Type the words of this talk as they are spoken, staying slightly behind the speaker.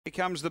Here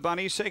comes the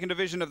Bunny, second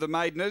division of the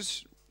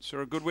Maideners.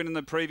 Saw a good win in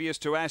the previous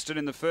to Aston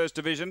in the first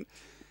division.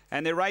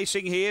 And they're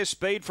racing here.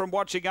 Speed from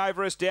Watching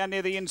Over Us down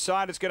near the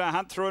inside. It's going to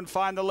hunt through and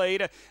find the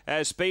lead.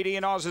 Speedy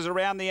and Oz is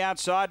around the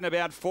outside, and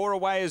about 4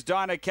 away is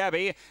Dinah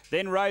Cabby.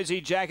 Then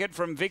Rosie Jacket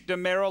from Victor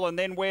Merrill, and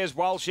then Where's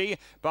Walshy.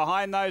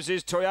 Behind those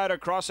is Toyota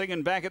Crossing,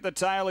 and back at the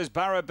tail is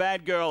Borough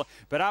Bad Girl.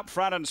 But up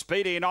front, and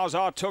Speedy and Oz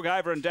took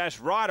over and dashed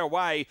right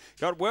away.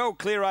 Got well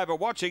clear over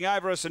Watching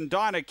Over Us and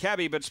Dinah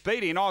Cabby, but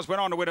Speedy and Oz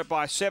went on to win it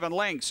by 7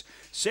 lengths.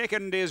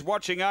 Second is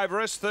Watching Over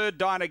Us. Third,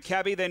 Dinah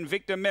Cabby, then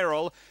Victor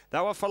Merrill. They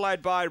were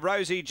followed by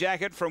Rosie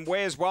Jacket from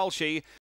Where's Walshy.